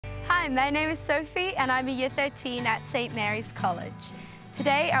Hi, my name is Sophie and I'm a Year 13 at St. Mary's College.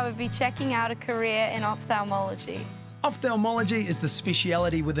 Today I will be checking out a career in ophthalmology. Ophthalmology is the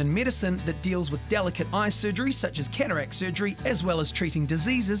speciality within medicine that deals with delicate eye surgery such as cataract surgery, as well as treating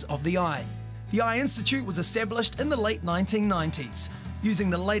diseases of the eye. The Eye Institute was established in the late 1990s. Using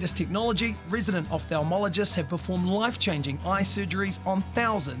the latest technology, resident ophthalmologists have performed life-changing eye surgeries on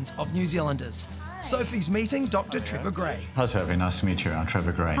thousands of New Zealanders. Sophie's meeting Dr. Trevor Gray. Hi Sophie, nice to meet you. I'm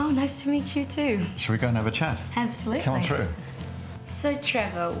Trevor Gray. Oh, nice to meet you too. Should we go and have a chat? Absolutely. Come on through. So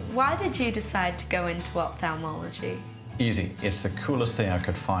Trevor, why did you decide to go into ophthalmology? Easy. It's the coolest thing I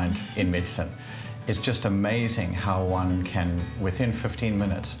could find in medicine. It's just amazing how one can, within 15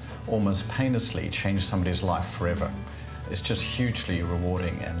 minutes, almost painlessly change somebody's life forever. It's just hugely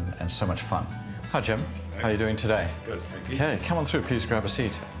rewarding and so much fun. Hi Jim, how are you doing today? Good, thank you. Okay, come on through, please grab a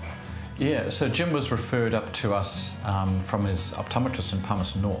seat. Yeah, so Jim was referred up to us from his optometrist in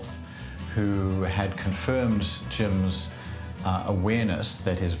Palmerston North, who had confirmed Jim's awareness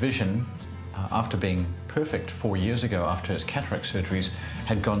that his vision, after being perfect 4 years ago after his cataract surgeries,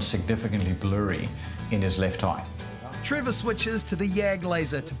 had gone significantly blurry in his left eye. Trevor switches to the YAG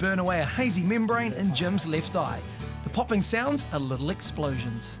laser to burn away a hazy membrane in Jim's left eye. The popping sounds are little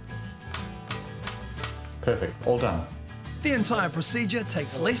explosions. Perfect, all done. The entire procedure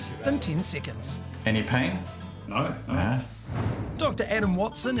takes less than 10 seconds. Any pain? No. No. Dr. Adam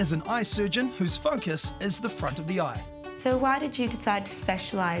Watson is an eye surgeon whose focus is the front of the eye. So why did you decide to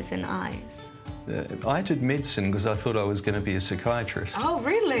specialise in eyes? I did medicine because I thought I was going to be a psychiatrist. Oh,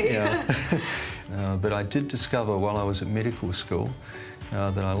 really? Yeah. But I did discover while I was at medical school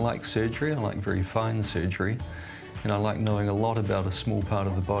that I like surgery, I like very fine surgery, and I like knowing a lot about a small part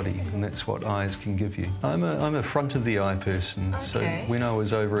of the body, and that's what eyes can give you. I'm a front of the eye person, Okay. so when I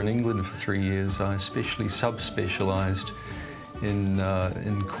was over in England for 3 years, I especially subspecialised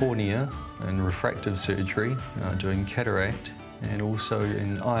in cornea and refractive surgery, doing cataract, and also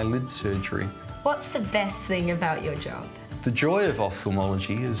in eyelid surgery. What's the best thing about your job? The joy of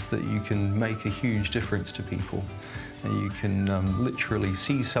ophthalmology is that you can make a huge difference to people. And you can literally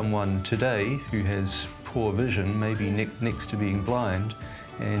see someone today who has poor vision, maybe next to being blind,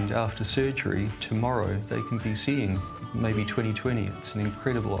 and after surgery, tomorrow, they can be seeing maybe 20/20. It's an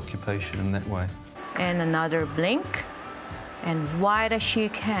incredible occupation in that way. And another blink, and wide as you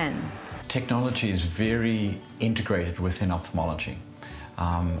can. Technology is very integrated within ophthalmology.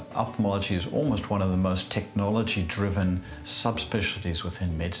 Ophthalmology is almost one of the most technology-driven subspecialties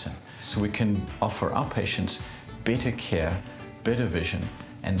within medicine. So we can offer our patients better care, better vision,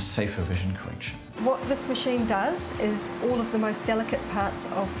 and safer vision correction. What this machine does is all of the most delicate parts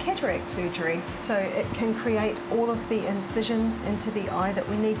of cataract surgery. So it can create all of the incisions into the eye that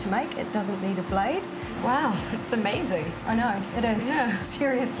we need to make. It doesn't need a blade. Wow, it's amazing. I know, it is. Yeah.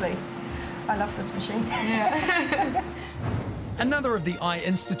 Seriously. I love this machine. Yeah. Another of the Eye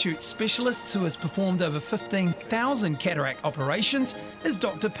Institute specialists who has performed over 15,000 cataract operations is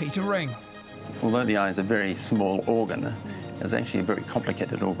Dr. Peter Ring. Although the eye is a very small organ, it's actually a very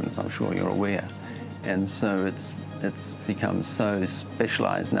complicated organ, as I'm sure you're aware. And so it's become so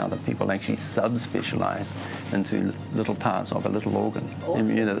specialised now that people actually subspecialise into little parts of a little organ. Awesome.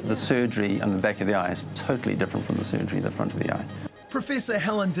 And, you know, the surgery on the back of the eye is totally different from the surgery in the front of the eye. Professor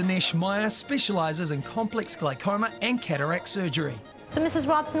Helen Dinesh Meyer specialises in complex glaucoma and cataract surgery. So, Mrs.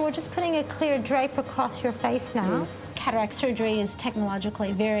 Robson, we're just putting a clear drape across your face now. Cataract surgery is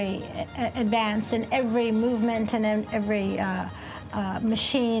technologically very advanced, and every movement and every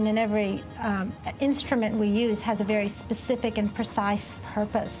machine and every instrument we use has a very specific and precise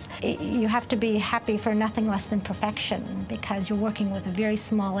purpose. You have to be happy for nothing less than perfection because you're working with a very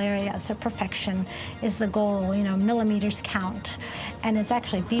small area, so perfection is the goal, you know, millimeters count. And it's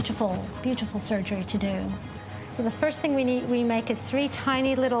actually beautiful, beautiful surgery to do. So the first thing we make is 3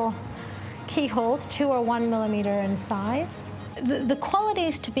 tiny little keyholes, 2 or 1 millimeter in size. The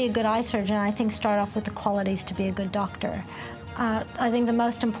qualities to be a good eye surgeon, I think, start off with the qualities to be a good doctor. I think the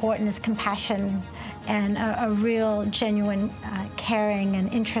most important is compassion and a real, genuine caring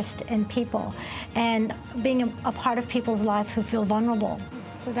and interest in people, and being a part of people's life who feel vulnerable.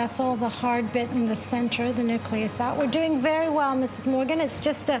 So that's all the hard bit in the center, the nucleus out. We're doing very well, Mrs. Morgan. It's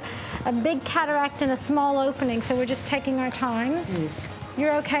just a big cataract in a small opening, so we're just taking our time. Yes.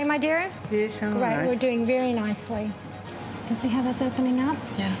 You're okay, my dear? Yes, I'm all right. We're doing very nicely. You can see how that's opening up?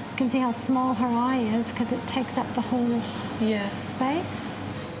 Yeah. You can see how small her eye is because it takes up the whole space.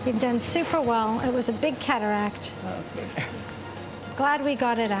 You've done super well. It was a big cataract. Oh, good. Glad we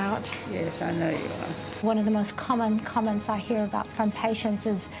got it out. Yes, I know you are. One of the most common comments I hear about from patients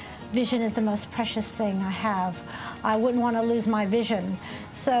is, vision is the most precious thing I have. I wouldn't want to lose my vision.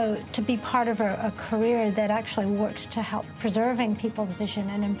 So to be part of a career that actually works to help preserving people's vision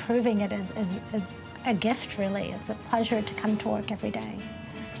and improving it is a gift, really. It's a pleasure to come to work every day.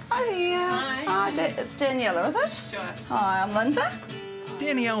 Hi there. Hi. It's Daniela, is it? Sure. Hi, I'm Linda.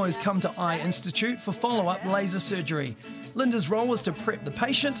 Danielle has come to Eye Institute for follow-up laser surgery. Linda's role was to prep the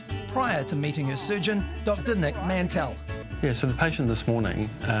patient prior to meeting her surgeon, Dr. Nick Mantell. Yeah, so the patient this morning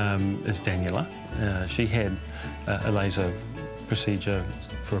is Daniela. She had a laser procedure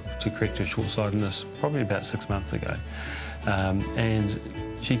to correct her short-sightedness probably about 6 months ago. And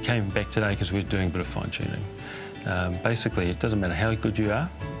she came back today because we're doing a bit of fine-tuning. Basically, it doesn't matter how good you are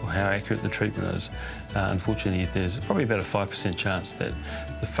or how accurate the treatment is. Unfortunately, there's probably about a 5% chance that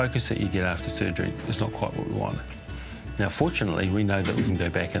the focus that you get after surgery is not quite what we want. Now, fortunately, we know that we can go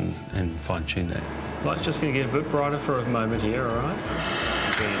back and fine-tune that. Light's just going to get a bit brighter for a moment here, all right?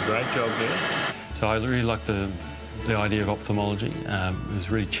 Doing a great job there. So I really like the idea of ophthalmology. It was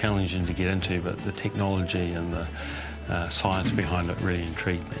really challenging to get into, but the technology and the science behind it really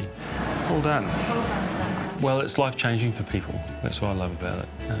intrigued me. Well done. Well done. Well, it's life-changing for people. That's what I love about it.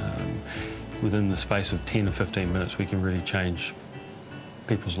 Within the space of 10 or 15 minutes, we can really change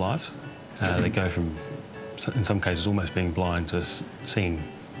people's lives. They go from, in some cases, almost being blind to seeing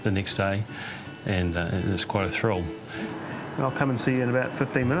the next day, and it's quite a thrill. I'll come and see you in about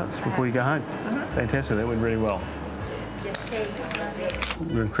 15 minutes before you go home. Fantastic, that went really well.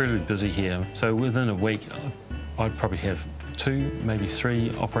 We're incredibly busy here, so within a week, I'd probably have 2, maybe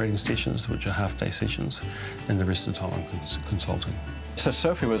 3 operating sessions, which are half-day sessions, and the rest of the time I'm consulting. So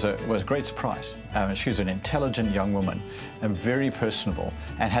Sophie was a great surprise. She's an intelligent young woman and very personable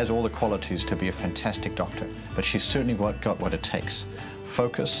and has all the qualities to be a fantastic doctor, but she's certainly got what it takes.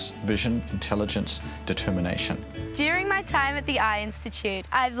 Focus, vision, intelligence, determination. During my time at the Eye Institute,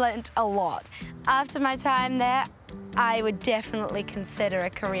 I've learnt a lot. After my time there, I would definitely consider a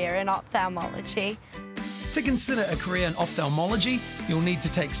career in ophthalmology. To consider a career in ophthalmology, you'll need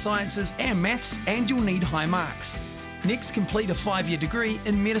to take sciences and maths, and you'll need high marks. Next, complete a 5-year degree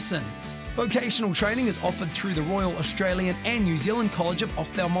in medicine. Vocational training is offered through the Royal Australian and New Zealand College of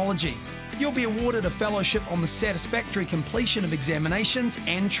Ophthalmology. You'll be awarded a fellowship on the satisfactory completion of examinations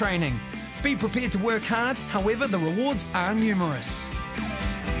and training. Be prepared to work hard, however, the rewards are numerous.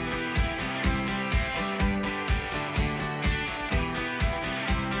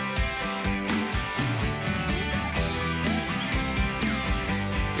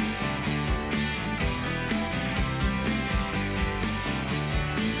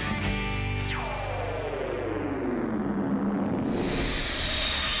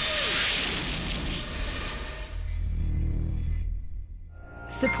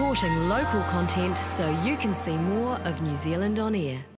 Supporting local content so you can see more of New Zealand on air.